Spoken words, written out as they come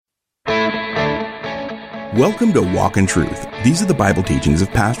Welcome to Walk in Truth. These are the Bible teachings of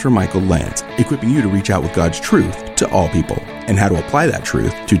Pastor Michael Lantz, equipping you to reach out with God's truth to all people and how to apply that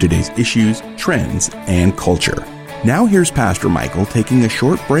truth to today's issues, trends, and culture. Now here's Pastor Michael taking a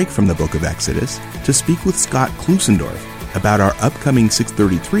short break from the book of Exodus to speak with Scott Klusendorf about our upcoming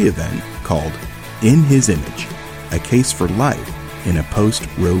 633 event called In His Image, a case for life in a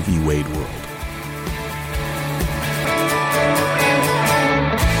post-Roe v. Wade world.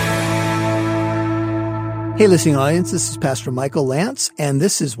 Hey, listening audience, this is Pastor Michael Lantz, and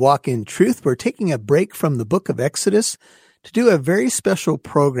this is Walk in Truth. We're taking a break from the book of Exodus to do a very special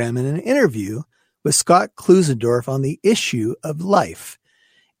program and an interview with Scott Klusendorf on the issue of life.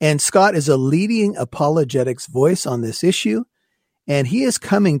 And Scott is a leading apologetics voice on this issue, and he is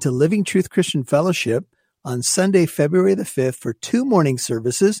coming to Living Truth Christian Fellowship on Sunday, February the 5th for two morning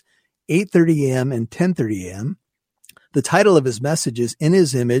services, 8:30 a.m. and 10:30 a.m. The title of his message is In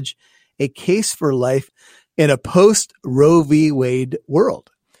His Image, a Case for Life in a post-Roe v. Wade world.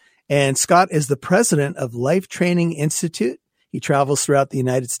 And Scott is the president of Life Training Institute. He travels throughout the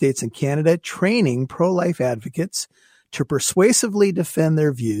United States and Canada, training pro-life advocates to persuasively defend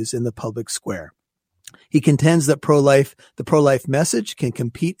their views in the public square. He contends that the pro-life message can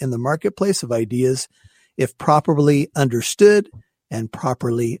compete in the marketplace of ideas if properly understood and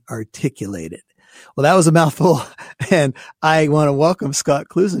properly articulated. Well, that was a mouthful, and I want to welcome Scott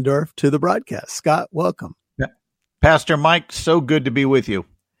Klusendorf to the broadcast. Scott, welcome. Pastor Mike, so good to be with you.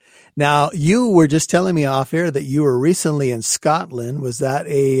 Now, you were just telling me off air that you were recently in Scotland. Was that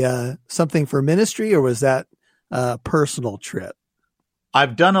a something for ministry, or was that a personal trip?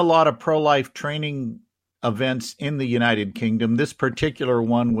 I've done a lot of pro-life training events in the United Kingdom. This particular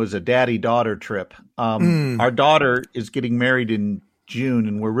one was a daddy-daughter trip. Our daughter is getting married in June,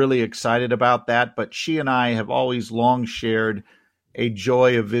 and we're really excited about that. But she and I have always long shared a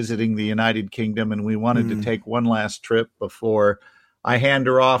joy of visiting the United Kingdom, and we wanted to take one last trip before I hand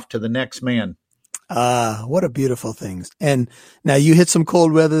her off to the next man. What a beautiful thing. And now you hit some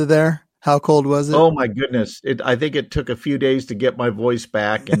cold weather there. How cold was it? Oh my goodness. I think it took a few days to get my voice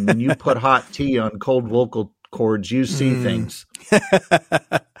back. And when you put hot tea on cold vocal cords, you see things.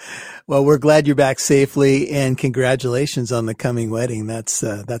 Well, we're glad you're back safely, and congratulations on the coming wedding. That's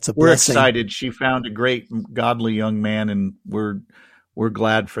a blessing. We're excited. She found a great, godly young man, and we're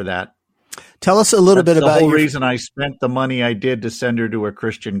glad for that. Tell us a little bit about the whole reason I spent the money I did to send her to a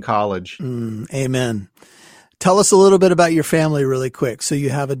Christian college. Amen. Tell us a little bit about your family really quick. So you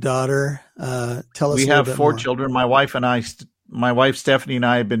have a daughter. Tell us. We a little have bit four more. children. My wife Stephanie and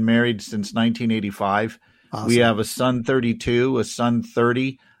I have been married since 1985. Awesome. We have a son 32, a son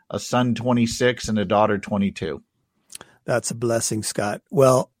 30, a son 26, and a daughter 22. That's a blessing, Scott.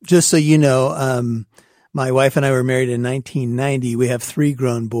 Well, just so you know, my wife and I were married in 1990. We have three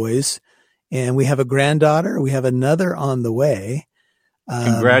grown boys, and we have a granddaughter. We have another on the way.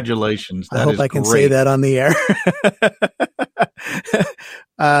 Congratulations. I hope I can say that on the air.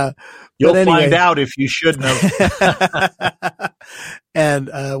 You'll find out if you shouldn't have.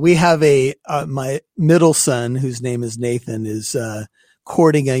 And we have my middle son, whose name is Nathan, is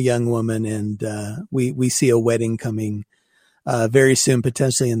courting a young woman, and we see a wedding coming very soon,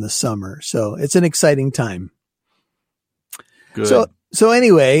 potentially in the summer. So it's an exciting time. Good. So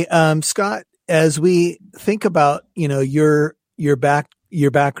anyway, Scott, as we think about your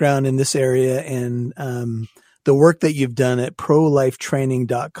background in this area and the work that you've done at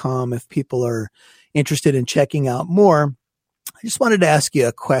prolifetraining.com, if people are interested in checking out more, I just wanted to ask you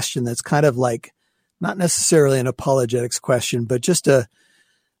a question that's kind of like not necessarily an apologetics question, but just a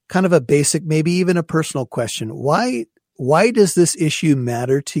kind of a basic, maybe even a personal question. Why does this issue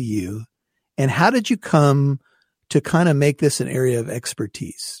matter to you? And how did you come to kind of make this an area of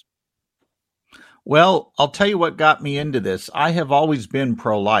expertise? Well, I'll tell you what got me into this. I have always been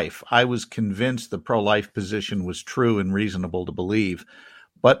pro-life. I was convinced the pro-life position was true and reasonable to believe.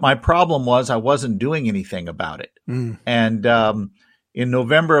 But my problem was I wasn't doing anything about it. And in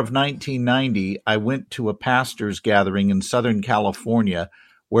November of 1990, I went to a pastor's gathering in Southern California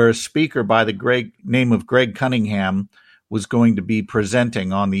where a speaker by the name of Greg Cunningham was going to be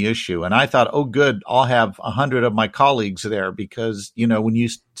presenting on the issue. And I thought, oh, good, I'll have 100 of my colleagues there because, when you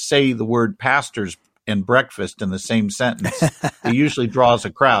say the word pastors and breakfast in the same sentence, it usually draws a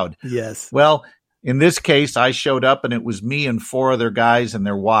crowd. Yes. Well, in this case, I showed up and it was me and four other guys and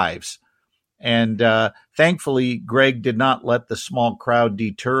their wives. And thankfully, Greg did not let the small crowd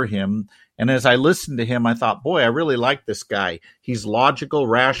deter him. And as I listened to him, I thought, boy, I really like this guy. He's logical,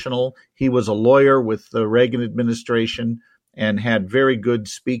 rational. He was a lawyer with the Reagan administration and had very good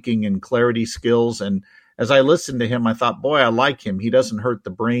speaking and clarity skills. And as I listened to him, I thought, boy, I like him. He doesn't hurt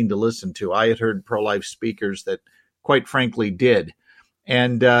the brain to listen to. I had heard pro-life speakers that, quite frankly, did.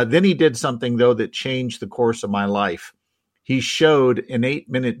 And then he did something, though, that changed the course of my life. He showed an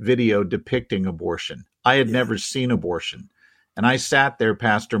 8-minute video depicting abortion. I had never seen abortion. And I sat there,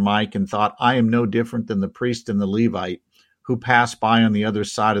 Pastor Mike, and thought, I am no different than the priest and the Levite who passed by on the other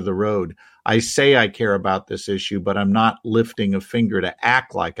side of the road. I say I care about this issue, but I'm not lifting a finger to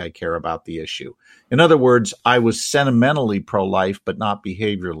act like I care about the issue. In other words, I was sentimentally pro-life, but not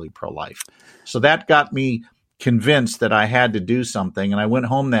behaviorally pro-life. So that got me convinced that I had to do something. And I went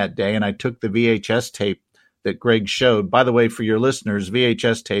home that day and I took the VHS tape that Greg showed. By the way, for your listeners,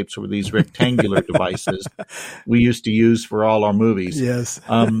 VHS tapes were these rectangular devices we used to use for all our movies. Yes.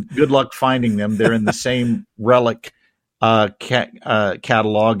 Good luck finding them. They're in the same relic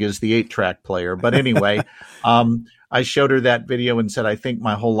catalog as the 8-track player. But anyway, I showed her that video and said, I think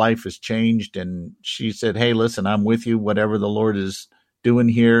my whole life has changed. And she said, hey, listen, I'm with you. Whatever the Lord is doing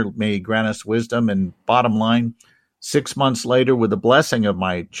here, may he grant us wisdom. And bottom line, 6 months later, with the blessing of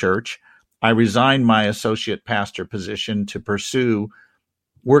my church, I resigned my associate pastor position to pursue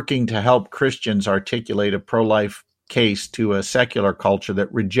working to help Christians articulate a pro-life case to a secular culture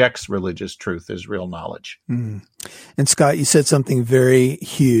that rejects religious truth as real knowledge. Mm. And Scott, you said something very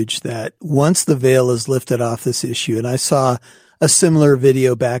huge, that once the veil is lifted off this issue, and I saw a similar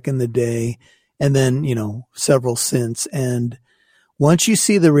video back in the day, and then, several since, and once you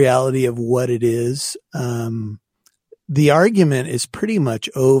see the reality of what it is, the argument is pretty much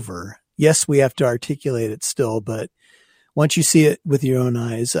over. Yes, we have to articulate it still, but once you see it with your own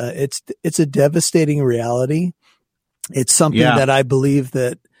eyes, it's a devastating reality. It's something that I believe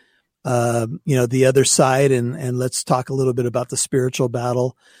that, the other side, and let's talk a little bit about the spiritual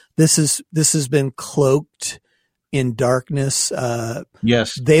battle. This has been cloaked in darkness.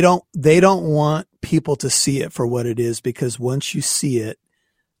 Yes. They don't want people to see it for what it is, because once you see it,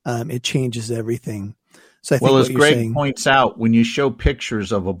 it changes everything. So I think as Greg points out, when you show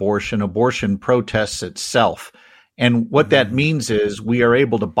pictures of abortion protests itself. And what that means is we are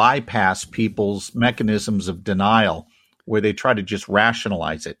able to bypass people's mechanisms of denial where they try to just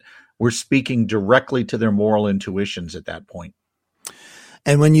rationalize it. We're speaking directly to their moral intuitions at that point.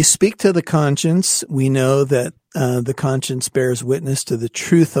 And when you speak to the conscience, we know that the conscience bears witness to the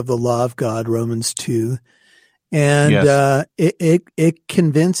truth of the law of God, Romans 2. And it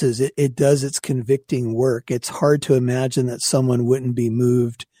convinces, it does its convicting work. It's hard to imagine that someone wouldn't be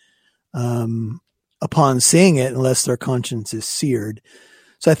moved upon seeing it unless their conscience is seared.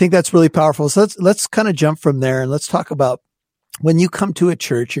 So I think that's really powerful. So let's kind of jump from there and let's talk about when you come to a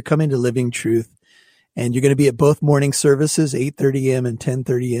church, you're coming to Living Truth, and you're going to be at both morning services, 8:30 a.m. and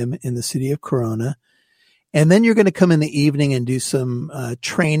 10:30 a.m. in the city of Corona. And then you're going to come in the evening and do some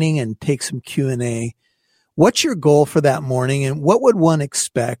training and take some Q&A. What's your goal for that morning, and what would one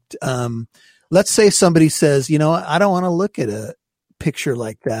expect? Let's say somebody says, I don't want to look at a picture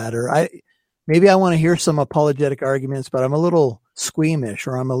like that, or maybe I want to hear some apologetic arguments, but I'm a little squeamish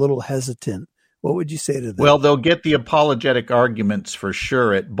or I'm a little hesitant. What would you say to them? Well, they'll get the apologetic arguments for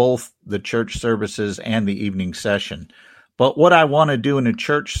sure at both the church services and the evening session. But what I want to do in a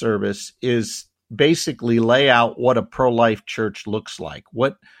church service is basically lay out what a pro-life church looks like.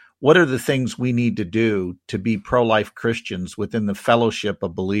 What are the things we need to do to be pro-life Christians within the fellowship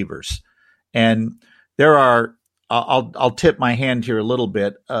of believers? And there are, I'll tip my hand here a little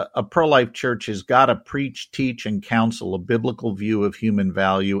bit. A pro-life church has got to preach, teach, and counsel a biblical view of human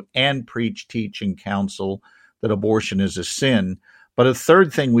value, and preach, teach, and counsel that abortion is a sin. But a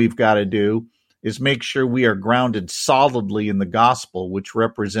third thing we've got to do is make sure we are grounded solidly in the gospel, which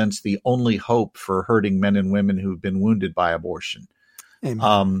represents the only hope for hurting men and women who've been wounded by abortion.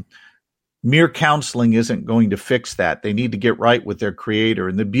 Mere counseling isn't going to fix that. They need to get right with their creator.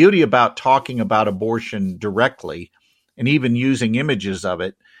 And the beauty about talking about abortion directly and even using images of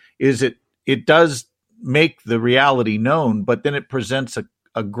it is it does make the reality known, but then it presents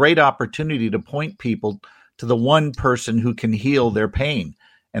a great opportunity to point people to the one person who can heal their pain.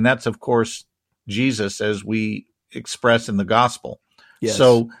 And that's, of course, Jesus, as we express in the gospel. Yes.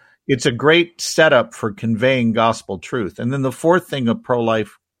 So it's a great setup for conveying gospel truth. And then the fourth thing a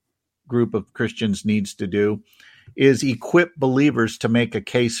pro-life group of Christians needs to do is equip believers to make a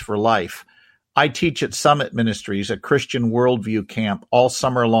case for life. I teach at Summit Ministries, a Christian worldview camp, all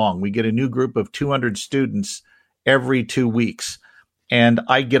summer long. We get a new group of 200 students every 2 weeks, and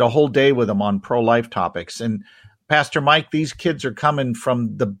I get a whole day with them on pro-life topics. And Pastor Mike, these kids are coming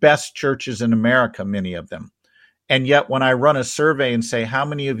from the best churches in America, many of them. And yet when I run a survey and say, how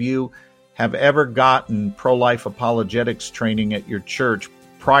many of you have ever gotten pro-life apologetics training at your church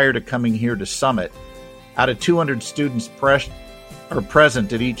prior to coming here to Summit, Out of 200 students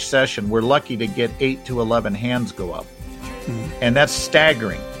present at each session, we're lucky to get 8 to 11 hands go up. And that's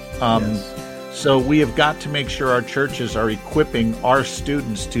staggering. Yes. So we have got to make sure our churches are equipping our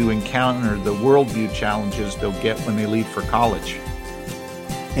students to encounter the worldview challenges they'll get when they leave for college.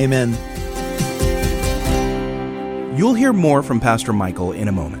 Amen. You'll hear more from Pastor Michael in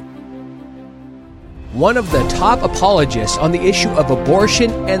a moment. One of the top apologists on the issue of abortion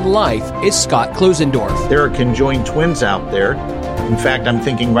and life is Scott Klusendorf. There are conjoined twins out there. In fact, I'm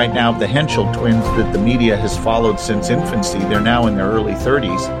thinking right now of the Henschel twins that the media has followed since infancy. They're now in their early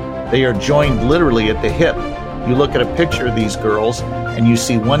 30s. They are joined literally at the hip. You look at a picture of these girls and you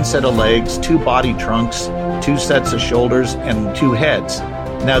see one set of legs, 2 body trunks, 2 sets of shoulders, and 2 heads.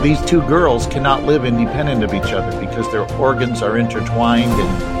 Now, these 2 girls cannot live independent of each other because their organs are intertwined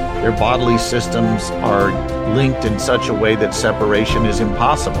and their bodily systems are linked in such a way that separation is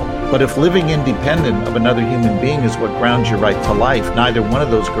impossible. But if living independent of another human being is what grounds your right to life, neither one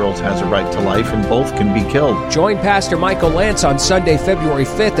of those girls has a right to life, and both can be killed. Join Pastor Michael Lance on Sunday, February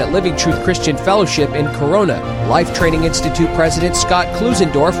 5th at Living Truth Christian Fellowship in Corona. Life Training Institute President Scott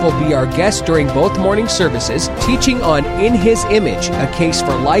Klusendorf will be our guest during both morning services, teaching on In His Image, a case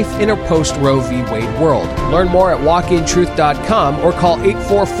for life in a post-Roe v. Wade world. Learn more at walkintruth.com or call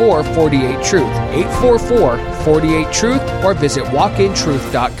 844-48-TRUTH, 844-48-TRUTH, or visit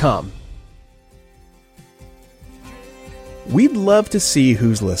walkintruth.com. We'd love to see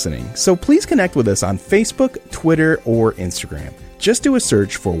who's listening, so please connect with us on Facebook, Twitter, or Instagram. Just do a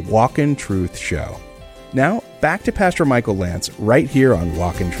search for Walk in Truth Show. Now, back to Pastor Michael Lance right here on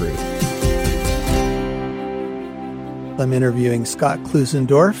Walk in Truth. I'm interviewing Scott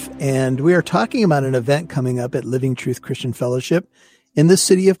Klusendorf, and we are talking about an event coming up at Living Truth Christian Fellowship in the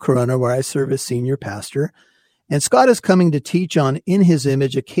city of Corona, where I serve as senior pastor. And Scott is coming to teach on In His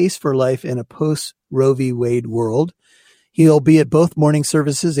Image, a case for life in a post-Roe v. Wade world. He'll be at both morning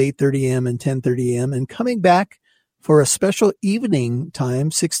services, 8:30 a.m. and 10:30 a.m., and coming back for a special evening time,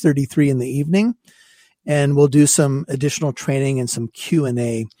 6:33 in the evening. And we'll do some additional training and some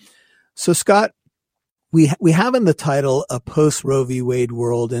Q&A. So, Scott, we have in the title a post-Roe v. Wade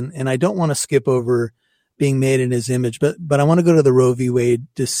world, and I don't want to skip over being made in His image, but I want to go to the Roe v. Wade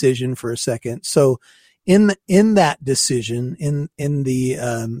decision for a second. So, in that decision, in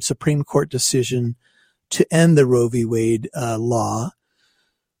the Supreme Court decision to end the Roe v. Wade law,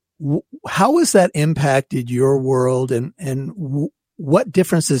 how has that impacted your world, and what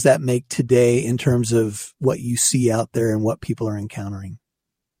difference does that make today in terms of what you see out there and what people are encountering?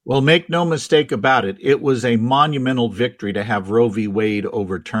 Well, make no mistake about it. It was a monumental victory to have Roe v. Wade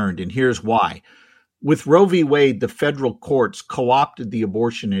overturned, and here's why. With Roe v. Wade, the federal courts co-opted the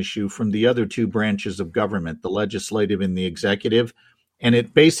abortion issue from the other 2 branches of government, the legislative and the executive, and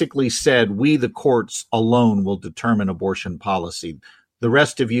it basically said, we, the courts alone, will determine abortion policy. The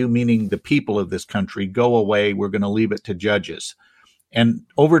rest of you, meaning the people of this country, go away. We're going to leave it to judges. And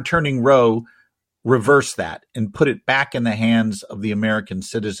overturning Roe reversed that and put it back in the hands of the American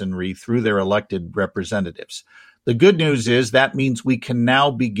citizenry through their elected representatives. The good news is that means we can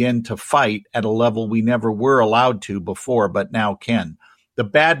now begin to fight at a level we never were allowed to before, but now can. The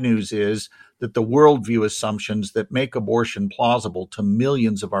bad news is that the worldview assumptions that make abortion plausible to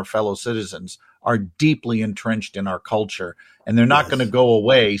millions of our fellow citizens are deeply entrenched in our culture, and they're not going to go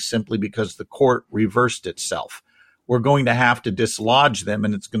away simply because the court reversed itself. We're going to have to dislodge them,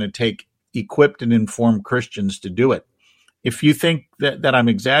 and it's going to take equipped and informed Christians to do it. If you think that I'm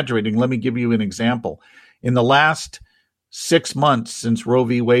exaggerating, let me give you an example. In the last 6 months since Roe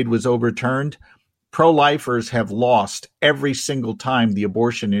v. Wade was overturned, pro-lifers have lost every single time the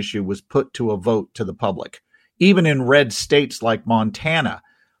abortion issue was put to a vote to the public. Even in red states like Montana,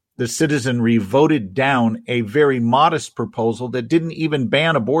 the citizenry voted down a very modest proposal that didn't even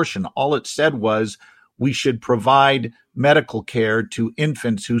ban abortion. All it said was we should provide medical care to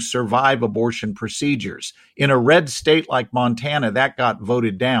infants who survive abortion procedures. In a red state like Montana, that got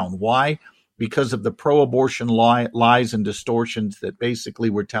voted down. Why? Because of the pro-abortion lies and distortions that basically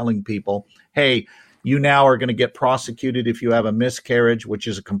were telling people, hey, you now are going to get prosecuted if you have a miscarriage, which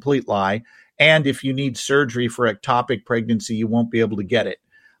is a complete lie. And if you need surgery for ectopic pregnancy, you won't be able to get it.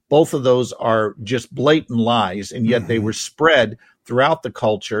 Both of those are just blatant lies, and yet they were spread throughout the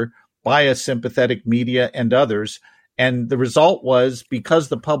culture by a sympathetic media and others. And the result was, because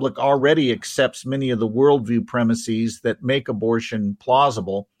the public already accepts many of the worldview premises that make abortion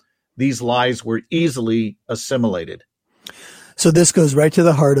plausible, these lies were easily assimilated. So this goes right to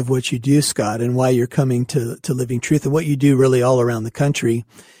the heart of what you do, Scott, and why you're coming to Living Truth, and what you do really all around the country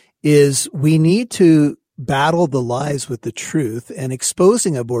is we need to battle the lies with the truth, and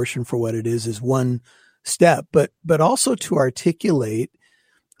exposing abortion for what it is one step, but also to articulate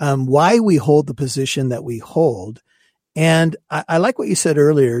why we hold the position that we hold. And I like what you said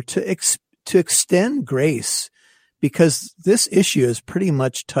earlier, to extend grace, because this issue has pretty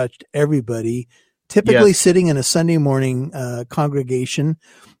much touched everybody. Typically sitting in a Sunday morning congregation,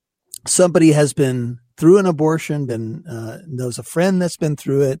 somebody has been through an abortion, knows a friend that's been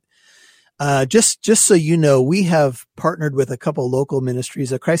through it. Just so you know, we have partnered with a couple local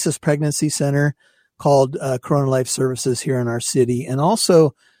ministries, a crisis pregnancy center called Corona Life Services here in our city. And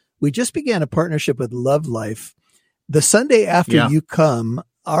also we just began a partnership with Love Life. The Sunday after you come,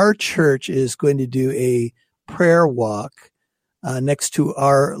 our church is going to do a prayer walk next to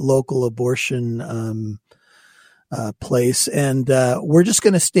our local abortion place. And we're just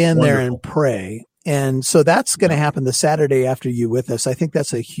going to stand there and pray. And so that's going to happen the Saturday after you with us. I think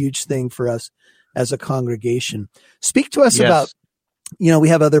that's a huge thing for us as a congregation. Speak to us about, we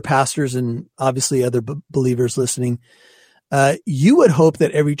have other pastors and obviously other believers listening. You would hope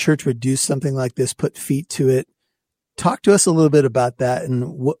that every church would do something like this, put feet to it. Talk to us a little bit about that.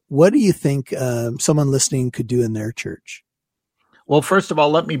 And what do you think someone listening could do in their church? Well, first of all,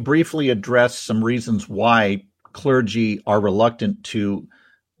 let me briefly address some reasons why clergy are reluctant to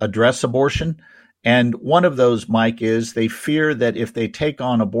address abortion. And one of those, Mike, is they fear that if they take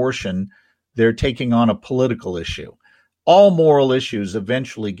on abortion, they're taking on a political issue. All moral issues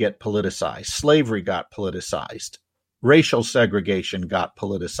eventually get politicized. Slavery got politicized. Racial segregation got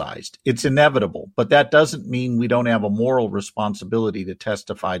politicized. It's inevitable, but that doesn't mean we don't have a moral responsibility to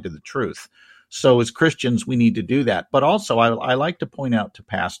testify to the truth. So as Christians, we need to do that. But also, I like to point out to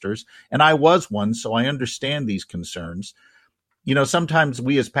pastors, and I was one, so I understand these concerns. Sometimes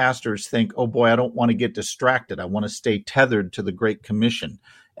we as pastors think, oh boy, I don't want to get distracted. I want to stay tethered to the Great Commission.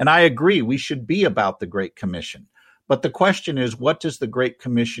 And I agree, we should be about the Great Commission. But the question is, what does the Great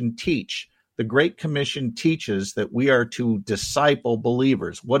Commission teach? The Great Commission teaches that we are to disciple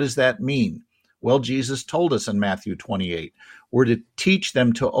believers. What does that mean? Well, Jesus told us in Matthew 28, we're to teach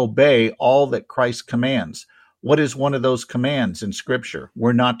them to obey all that Christ commands. What is one of those commands in Scripture?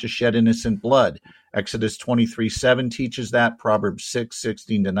 We're not to shed innocent blood. Exodus 23:7 teaches that. Proverbs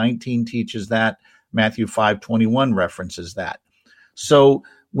 6:16-19 teaches that. Matthew 5:21 references that. So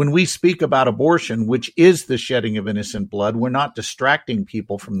when we speak about abortion, which is the shedding of innocent blood, we're not distracting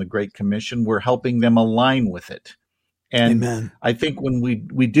people from the Great Commission. We're helping them align with it. And Amen. I think when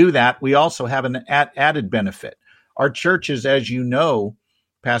we do that, we also have an added benefit. Our churches, as you know,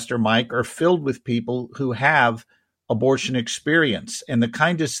 Pastor Mike, are filled with people who have abortion experience. And the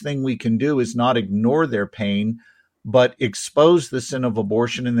kindest thing we can do is not ignore their pain, but expose the sin of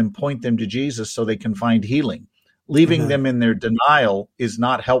abortion and then point them to Jesus so they can find healing. Leaving them in their denial is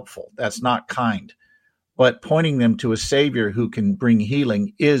not helpful. That's not kind. But pointing them to a Savior who can bring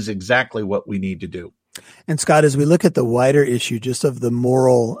healing is exactly what we need to do. And Scott, as we look at the wider issue just of the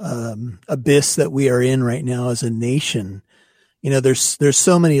moral abyss that we are in right now as a nation, there's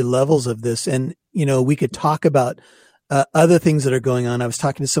so many levels of this. And, we could talk about other things that are going on. I was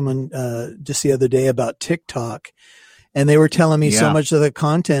talking to someone just the other day about TikTok, and they were telling me so much of the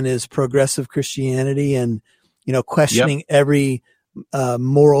content is progressive Christianity and, questioning every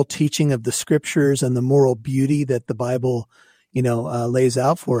moral teaching of the Scriptures and the moral beauty that the Bible, lays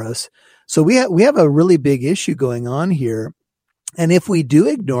out for us. So we have a really big issue going on here. And if we do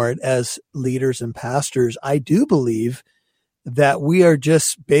ignore it as leaders and pastors, I do believe that we are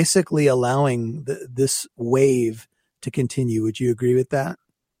just basically allowing this wave to continue. Would you agree with that?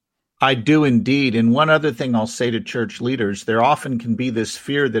 I do indeed. And one other thing I'll say to church leaders, there often can be this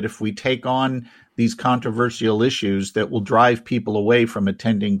fear that if we take on these controversial issues that will drive people away from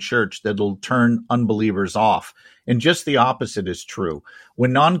attending church, that'll turn unbelievers off. And just the opposite is true.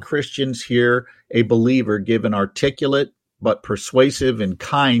 When non-Christians hear a believer give an articulate but persuasive and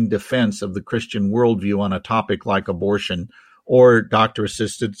kind defense of the Christian worldview on a topic like abortion or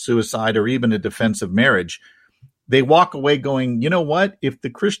doctor-assisted suicide or even a defense of marriage, they walk away going, you know what? If the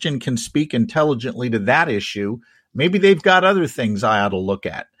Christian can speak intelligently to that issue, maybe they've got other things I ought to look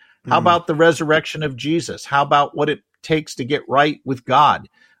at. How about the resurrection of Jesus? How about what it takes to get right with God?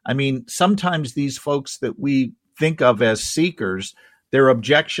 I mean, sometimes these folks that we think of as seekers, their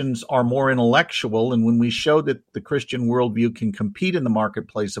objections are more intellectual. And when we show that the Christian worldview can compete in the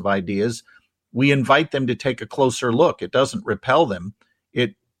marketplace of ideas, we invite them to take a closer look. It doesn't repel them.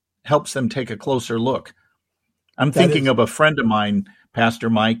 It helps them take a closer look. I'm thinking of a friend of mine, Pastor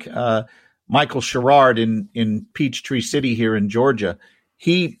Mike, Michael Sherrard in Peachtree City here in Georgia.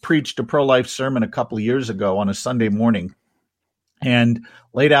 He preached a pro-life sermon a couple of years ago on a Sunday morning and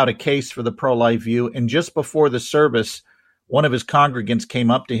laid out a case for the pro-life view. And just before the service, one of his congregants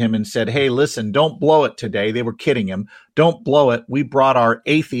came up to him and said, "Hey, listen, don't blow it today." They were kidding him. "Don't blow it. We brought our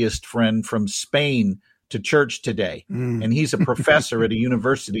atheist friend from Spain to church today. And he's a professor at a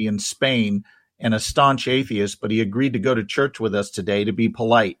university in Spain and a staunch atheist, but he agreed to go to church with us today to be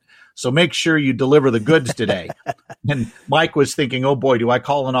polite. So make sure you deliver the goods today." And Mike was thinking, oh boy, do I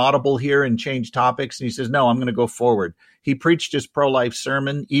call an audible here and change topics? And he says, no, I'm going to go forward. He preached his pro-life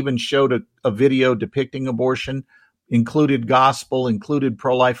sermon, even showed a video depicting abortion, included gospel, included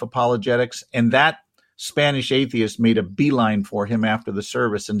pro-life apologetics. And that Spanish atheist made a beeline for him after the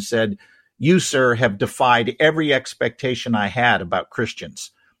service and said, "You, sir, have defied every expectation I had about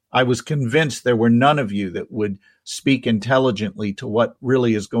Christians. I was convinced there were none of you that would speak intelligently to what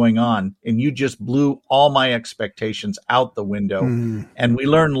really is going on, and you just blew all my expectations out the window." And we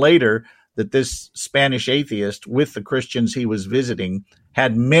learned later that this Spanish atheist, with the Christians he was visiting,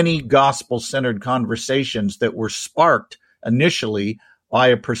 had many gospel-centered conversations that were sparked initially by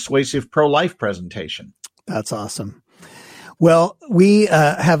a persuasive pro-life presentation. That's awesome. Well, we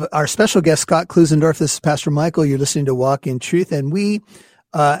have our special guest, Scott Klusendorf. This is Pastor Michael. You're listening to Walk in Truth, and we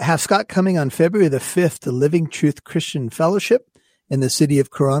have Scott coming on February the 5th to Living Truth Christian Fellowship in the city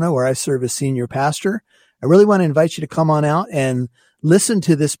of Corona, where I serve as senior pastor. I really want to invite you to come on out and listen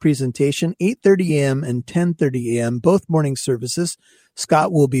to this presentation, 8:30 a.m. and 10:30 a.m., both morning services.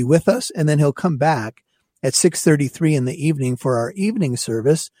 Scott will be with us, and then he'll come back at 6:33 in the evening for our evening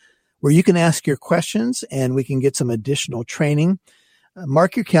service, where you can ask your questions and we can get some additional training.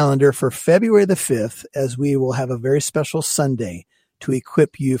 Mark your calendar for February the 5th, as we will have a very special Sunday to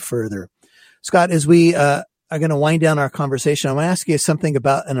equip you further. Scott, as we are going to wind down our conversation, I want to ask you something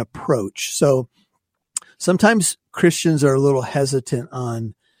about an approach. So sometimes Christians are a little hesitant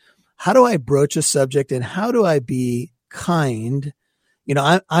on how do I broach a subject and how do I be kind? You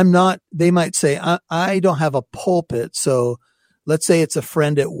know, I'm not, they might say, I don't have a pulpit. So let's say it's a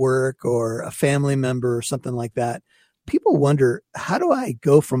friend at work or a family member or something like that. People wonder, how do I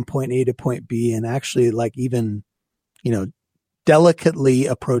go from point A to point B and actually like even, delicately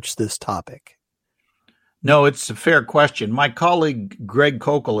approach this topic? No, it's a fair question. My colleague, Greg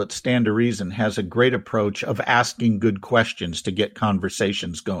Kokel at Stand to Reason, has a great approach of asking good questions to get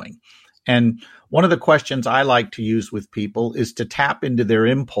conversations going. And one of the questions I like to use with people is to tap into their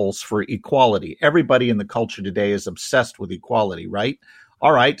impulse for equality. Everybody in the culture today is obsessed with equality, right?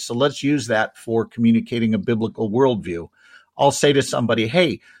 All right, so let's use that for communicating a biblical worldview. I'll say to somebody,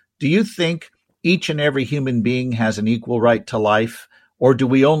 hey, do you think each and every human being has an equal right to life? Or do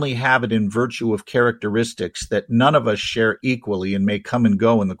we only have it in virtue of characteristics that none of us share equally and may come and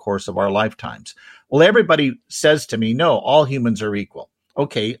go in the course of our lifetimes? Well, everybody says to me, no, all humans are equal.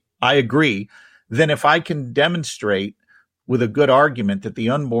 Okay, I agree. Then if I can demonstrate with a good argument that the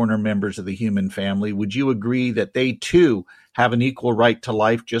unborn are members of the human family, would you agree that they too have an equal right to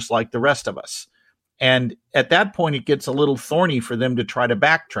life just like the rest of us? And at that point, it gets a little thorny for them to try to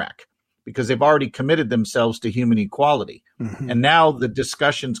backtrack, because they've already committed themselves to human equality. Mm-hmm. And now the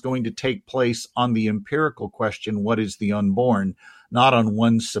discussion's going to take place on the empirical question, what is the unborn, not on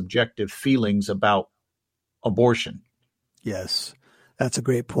one's subjective feelings about abortion. Yes, that's a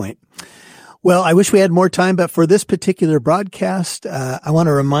great point. Well, I wish we had more time, but for this particular broadcast, I want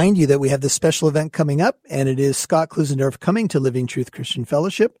to remind you that we have this special event coming up, and it is Scott Klusendorf coming to Living Truth Christian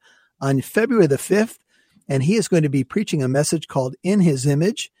Fellowship on February the 5th, and he is going to be preaching a message called In His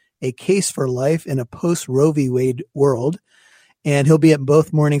Image, A Case for Life in a Post-Roe v. Wade World. And he'll be at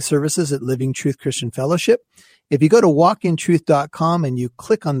both morning services at Living Truth Christian Fellowship. If you go to walkintruth.com and you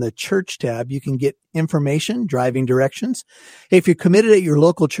click on the church tab, you can get information, driving directions. If you're committed at your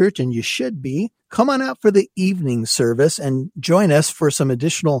local church, and you should be, come on out for the evening service and join us for some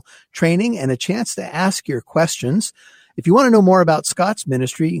additional training and a chance to ask your questions. If you want to know more about Scott's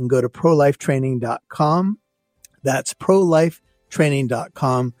ministry, you can go to prolifetraining.com. That's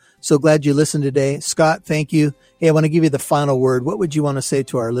prolifetraining.com. So glad you listened today. Scott, thank you. Hey, I want to give you the final word. What would you want to say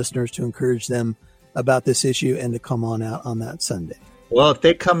to our listeners to encourage them about this issue and to come on out on that Sunday? Well, if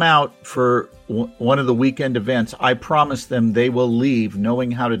they come out for one of the weekend events, I promise them they will leave knowing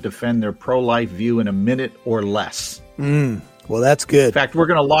how to defend their pro-life view in a minute or less. Well, that's good. In fact, we're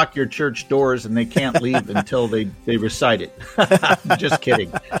going to lock your church doors and they can't leave until they recite it. Just kidding.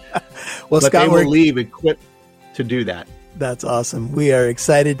 Well, but Scott, they will leave equipped to do that. That's awesome. We are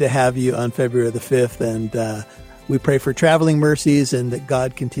excited to have you on February the 5th, and we pray for traveling mercies and that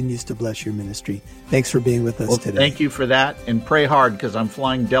God continues to bless your ministry. Thanks for being with us today. Thank you for that, and pray hard, because I'm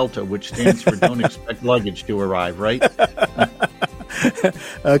flying Delta, which stands for don't expect luggage to arrive, right?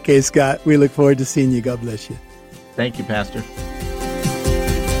 Okay, Scott, we look forward to seeing you. God bless you. Thank you, Pastor.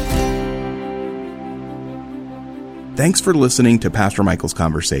 Thanks for listening to Pastor Michael's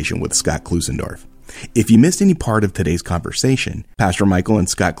conversation with Scott Klusendorf. If you missed any part of today's conversation, Pastor Michael and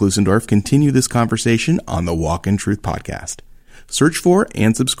Scott Klusendorf continue this conversation on the Walk in Truth podcast. Search for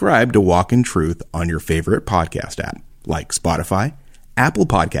and subscribe to Walk in Truth on your favorite podcast app, like Spotify, Apple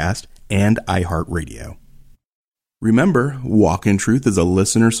Podcast, and iHeartRadio. Remember, Walk in Truth is a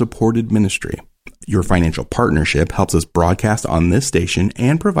listener-supported ministry. Your financial partnership helps us broadcast on this station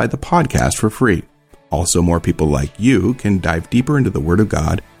and provide the podcast for free. Also, more people like you can dive deeper into the Word of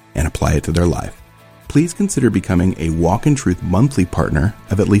God and apply it to their life. Please consider becoming a Walk in Truth monthly partner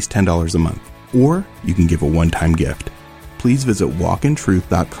of at least $10 a month, or you can give a one-time gift. Please visit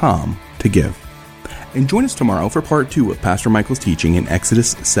walkintruth.com to give. And join us tomorrow for part 2 of Pastor Michael's teaching in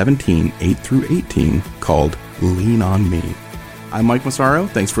Exodus 17, 8 through 18, called Lean on Me. I'm Mike Massaro.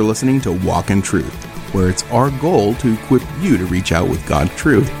 Thanks for listening to Walk in Truth, where it's our goal to equip you to reach out with God's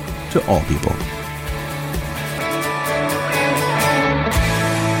truth to all people.